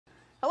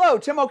Hello,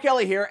 Tim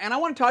O'Kelly here, and I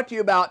want to talk to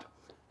you about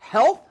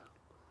health,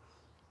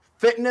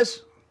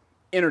 fitness,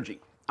 energy.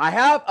 I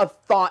have a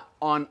thought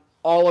on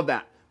all of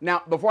that.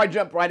 Now, before I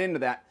jump right into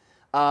that,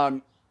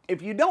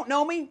 if you don't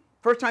know me,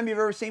 first time you've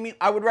ever seen me,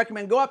 I would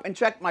recommend go up and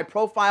check my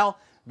profile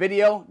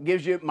video.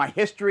 Gives you my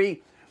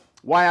history,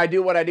 why I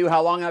do what I do,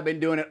 how long I've been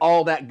doing it,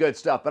 all that good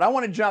stuff. But I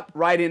want to jump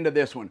right into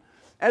this one.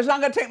 And it's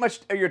not going to take much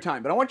of your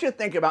time, but I want you to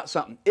think about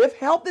something. If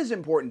health is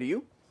important to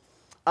you,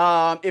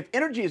 if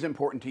energy is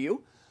important to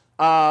you,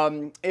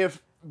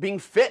 if being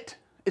fit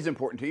is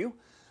important to you,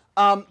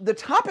 the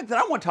topic that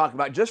I want to talk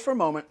about just for a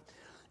moment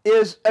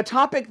is a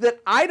topic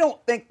that I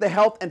don't think the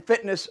health and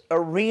fitness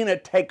arena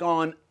take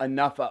on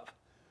enough of.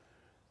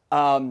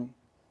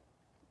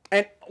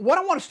 And what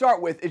I want to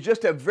start with is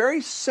just a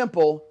very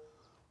simple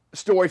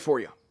story for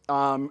you,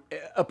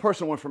 a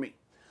personal one for me.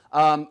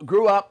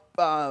 Grew up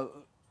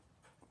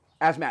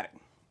asthmatic,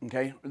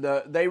 okay?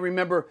 They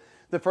remember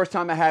the first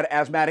time I had an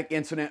asthmatic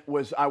incident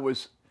was I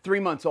was 3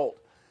 months old.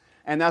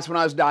 And that's when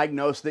I was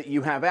diagnosed that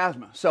you have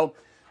asthma. So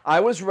I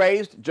was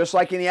raised just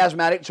like any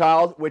asthmatic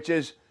child, which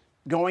is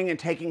going and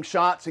taking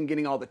shots and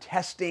getting all the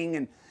testing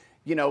and,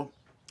 you know,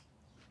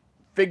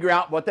 figure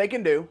out what they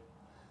can do.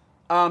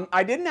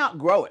 I didn't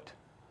outgrow it.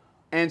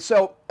 And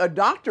so a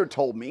doctor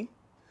told me,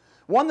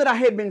 one that I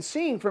had been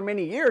seeing for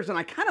many years, and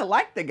I kind of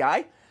liked the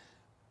guy.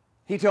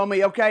 He told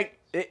me, okay,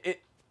 it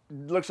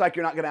looks like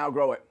you're not going to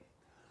outgrow it.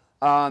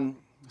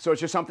 So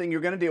it's just something you're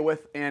going to deal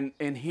with, and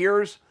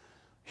here's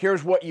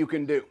what you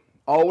can do.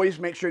 Always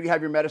make sure you have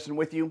your medicine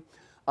with you.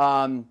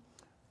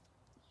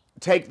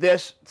 Take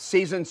this.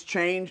 Seasons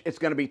change. It's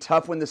going to be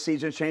tough when the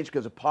seasons change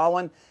because of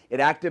pollen. It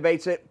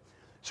activates it.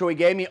 So he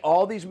gave me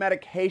all these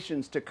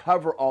medications to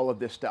cover all of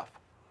this stuff.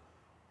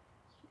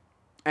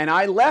 And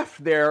I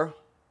left there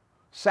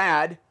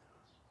sad,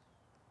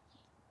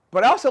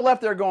 but I also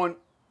left there going,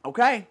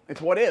 okay, it's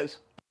what is.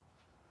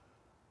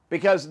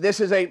 Because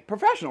this is a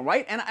professional,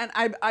 right? And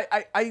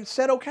I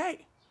said,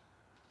 okay.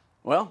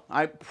 Well,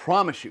 I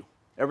promise you,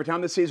 every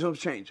time the seasons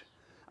change,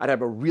 I'd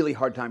have a really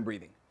hard time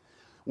breathing.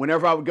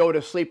 Whenever I would go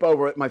to sleep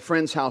over at my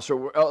friend's house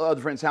or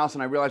other friend's house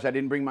and I realized I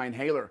didn't bring my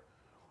inhaler,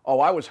 oh,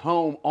 I was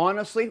home,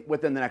 honestly,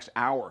 within the next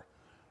hour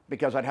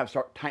because I'd have to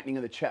start tightening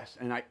of the chest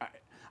and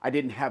I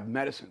didn't have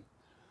medicine.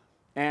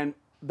 And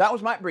that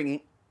was my upbringing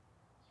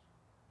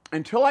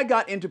until I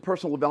got into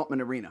personal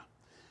development arena.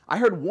 I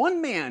heard one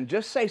man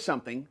just say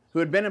something who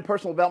had been in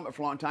personal development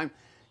for a long time.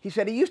 He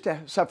said he used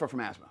to suffer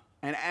from asthma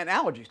and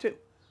allergies too.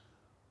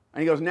 And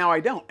he goes, now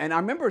I don't. And I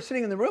remember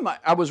sitting in the room,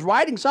 I was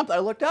writing something, I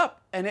looked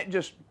up, and it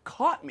just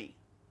caught me.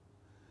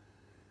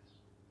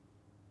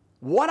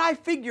 What I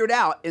figured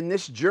out in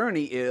this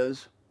journey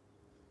is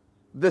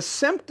the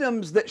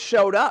symptoms that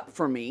showed up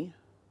for me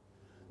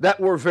that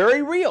were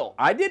very real.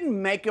 I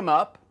didn't make them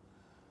up,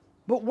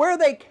 but where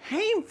they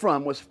came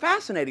from was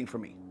fascinating for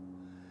me.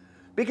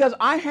 Because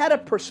I had a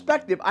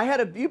perspective, I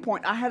had a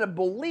viewpoint, I had a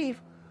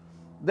belief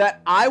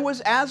that I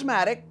was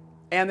asthmatic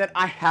and that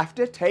I have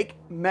to take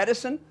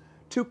medicine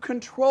to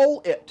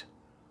control it.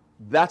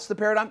 That's the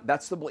paradigm,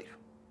 that's the belief.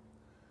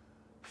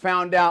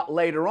 Found out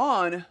later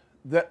on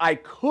that I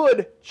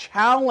could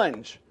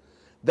challenge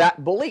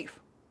that belief.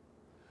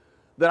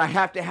 That I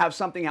have to have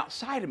something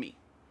outside of me.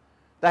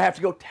 That I have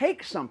to go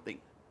take something.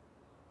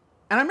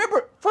 And I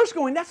remember first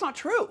going, that's not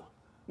true.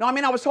 No, I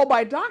mean, I was told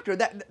by a doctor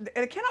that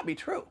it cannot be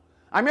true.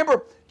 I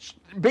remember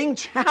being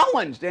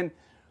challenged and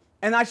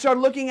I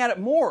started looking at it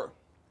more.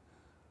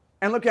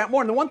 And looking at it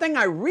more. And the one thing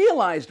I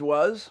realized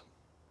was,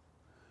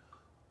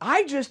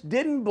 I just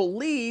didn't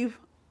believe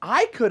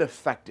I could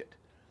affect it.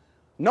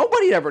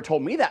 Nobody had ever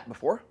told me that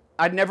before.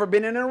 I'd never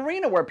been in an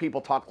arena where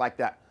people talk like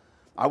that.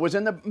 I was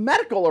in the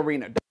medical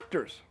arena,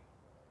 doctors.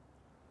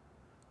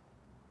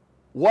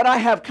 What I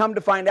have come to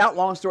find out,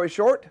 long story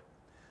short,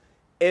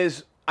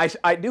 is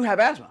I do have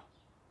asthma.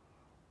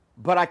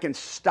 But I can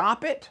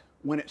stop it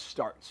when it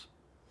starts.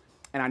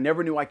 And I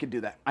never knew I could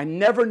do that. I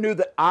never knew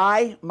that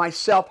I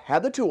myself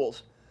had the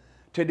tools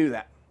to do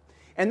that.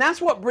 And that's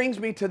what brings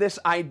me to this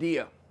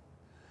idea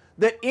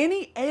that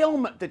any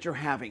ailment that you're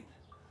having,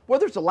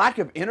 whether it's a lack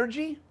of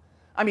energy,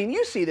 I mean,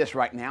 you see this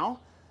right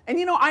now, and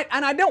you know,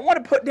 I don't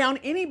want to put down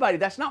anybody.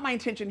 That's not my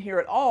intention here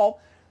at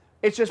all.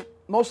 It's just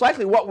most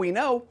likely what we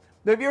know.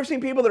 But have you ever seen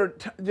people that are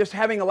just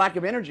having a lack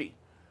of energy?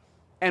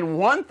 And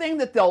one thing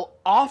that they'll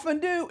often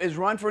do is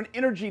run for an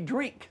energy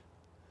drink.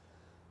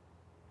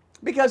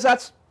 Because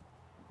that's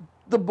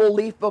the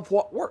belief of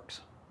what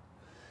works.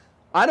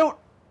 I don't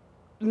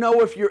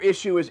know if your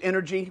issue is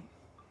energy,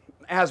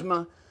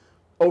 asthma,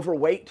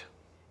 overweight,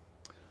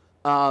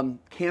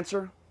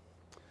 cancer,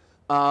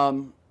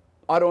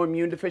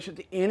 autoimmune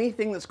deficiency,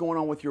 anything that's going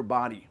on with your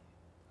body.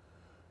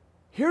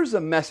 Here's a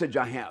message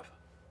I have.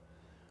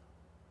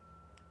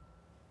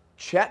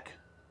 Check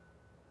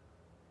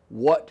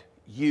what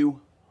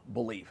you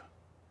believe.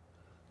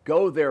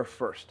 Go there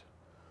first.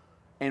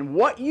 And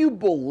what you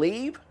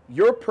believe,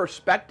 your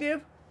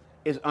perspective,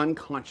 is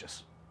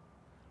unconscious.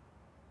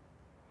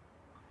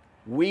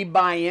 We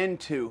buy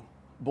into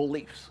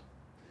beliefs.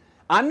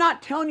 I'm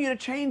not telling you to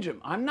change them.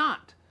 I'm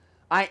not.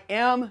 I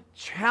am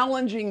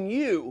challenging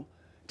you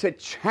to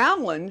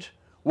challenge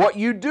what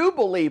you do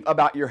believe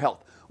about your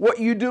health, what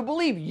you do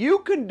believe you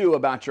can do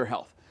about your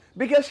health.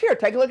 Because here,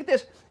 take a look at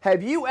this.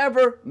 Have you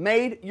ever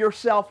made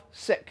yourself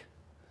sick?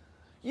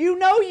 You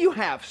know you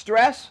have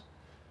stress,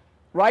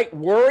 right?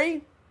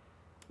 Worry.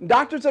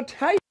 Doctors will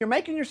tell you you're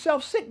making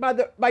yourself sick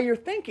by your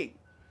thinking.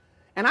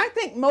 And I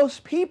think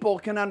most people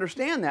can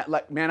understand that.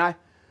 Like, man, I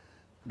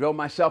drove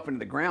myself into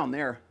the ground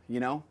there, you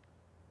know.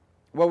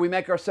 Well, we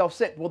make ourselves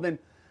sick. Well, then,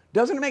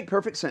 doesn't it make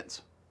perfect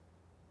sense?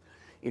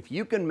 If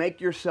you can make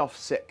yourself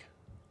sick,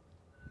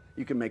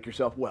 you can make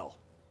yourself well.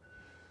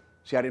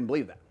 See, I didn't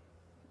believe that.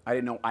 I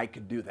didn't know I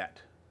could do that.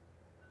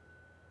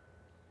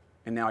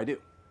 And now I do.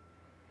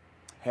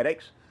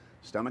 Headaches,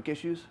 stomach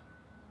issues,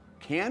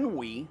 can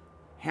we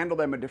handle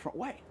them a different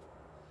way?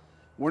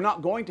 We're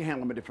not going to handle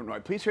them a different way.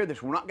 Please hear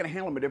this. We're not going to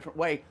handle them a different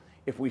way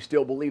if we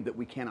still believe that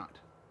we cannot.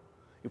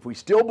 If we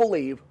still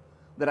believe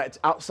that it's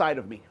outside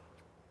of me.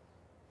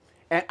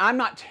 And I'm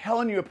not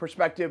telling you a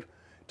perspective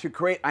to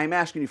create. I'm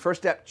asking you,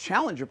 first step,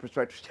 challenge your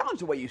perspective. Challenge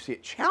the way you see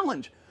it.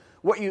 Challenge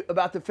what you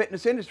about the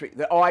fitness industry.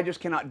 That, oh, I just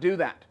cannot do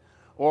that.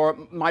 Or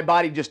my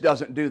body just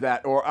doesn't do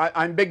that. Or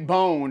I'm big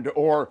boned.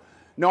 Or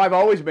no, I've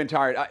always been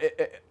tired.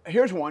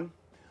 Here's one.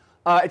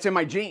 It's in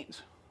my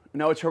genes.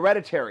 No, it's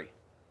hereditary.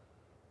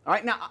 All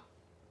right, now,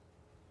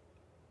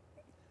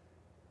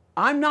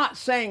 I'm not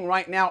saying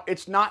right now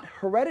it's not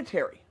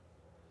hereditary.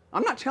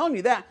 I'm not telling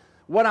you that.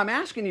 What I'm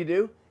asking you to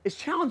do is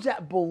challenge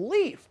that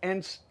belief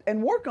and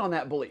work on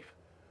that belief.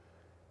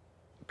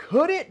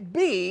 Could it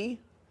be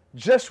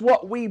just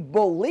what we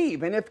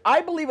believe? And if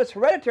I believe it's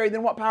hereditary,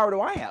 then what power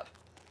do I have?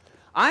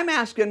 I'm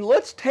asking,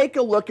 let's take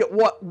a look at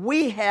what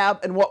we have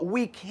and what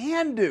we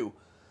can do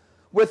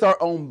with our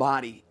own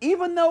body.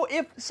 Even though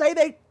if, say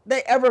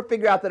they ever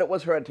figure out that it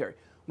was hereditary,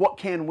 what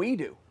can we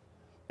do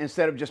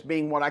instead of just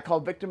being what I call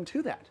victim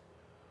to that?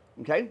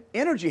 Okay?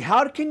 Energy.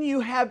 How can you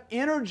have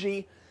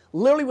energy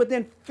literally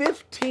within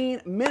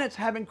 15 minutes,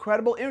 have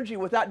incredible energy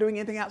without doing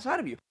anything outside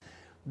of you?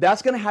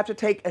 That's going to have to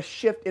take a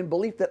shift in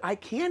belief that I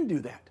can do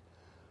that.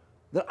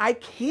 That I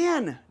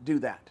can do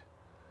that.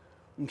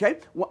 Okay?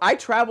 Well, I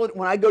travel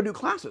when I go do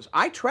classes.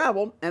 I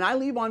travel and I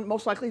leave on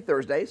most likely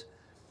Thursdays.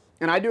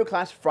 And I do a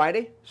class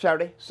Friday,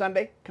 Saturday,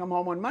 Sunday, come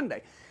home on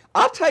Monday.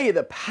 I'll tell you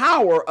the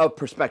power of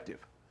perspective.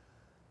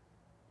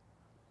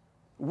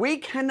 We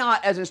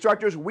cannot, as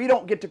instructors, we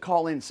don't get to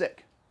call in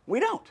sick. We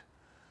don't.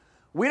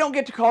 We don't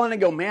get to call in and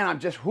go, man, I'm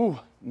just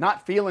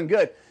not feeling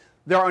good.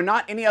 There are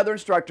not any other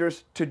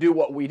instructors to do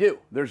what we do.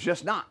 There's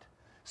just not.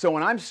 So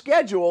when I'm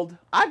scheduled,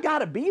 I've got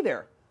to be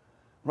there,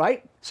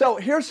 right? So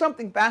here's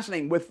something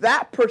fascinating. With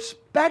that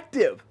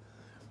perspective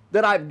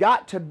that I've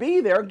got to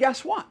be there,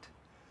 guess what?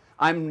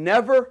 I'm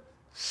never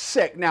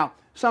sick. Now,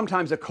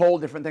 sometimes a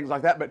cold, different things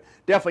like that, but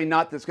definitely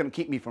not that's going to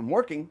keep me from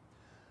working.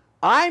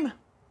 I'm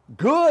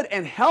good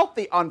and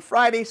healthy on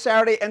Friday,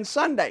 Saturday, and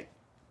Sunday.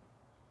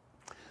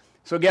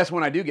 So guess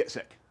when I do get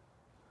sick?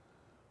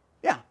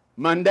 Yeah,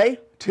 Monday,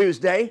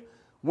 Tuesday,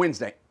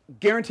 Wednesday.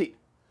 Guaranteed.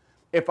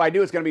 If I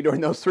do, it's going to be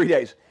during those 3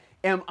 days.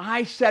 Am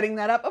I setting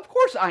that up? Of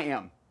course I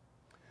am.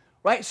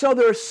 Right? So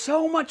there's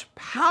so much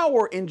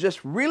power in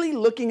just really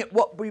looking at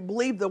what we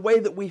believe, the way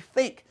that we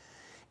think.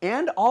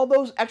 And all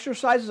those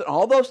exercises and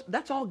all those,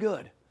 that's all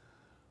good.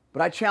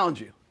 But I challenge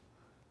you,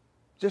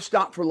 just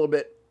stop for a little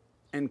bit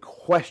and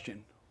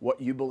question what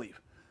you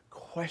believe.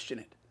 Question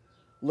it.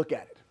 Look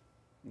at it.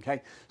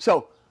 Okay?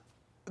 So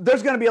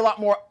there's going to be a lot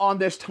more on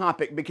this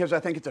topic because I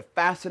think it's a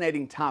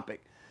fascinating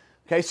topic.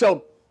 Okay?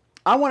 So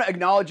I want to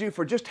acknowledge you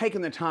for just taking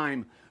the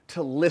time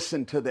to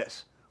listen to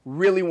this.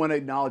 Really want to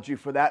acknowledge you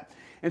for that.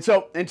 And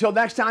so until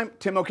next time,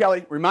 Tim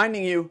O'Kelly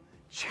reminding you,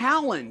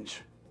 challenge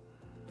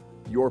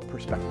your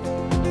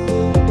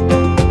perspective.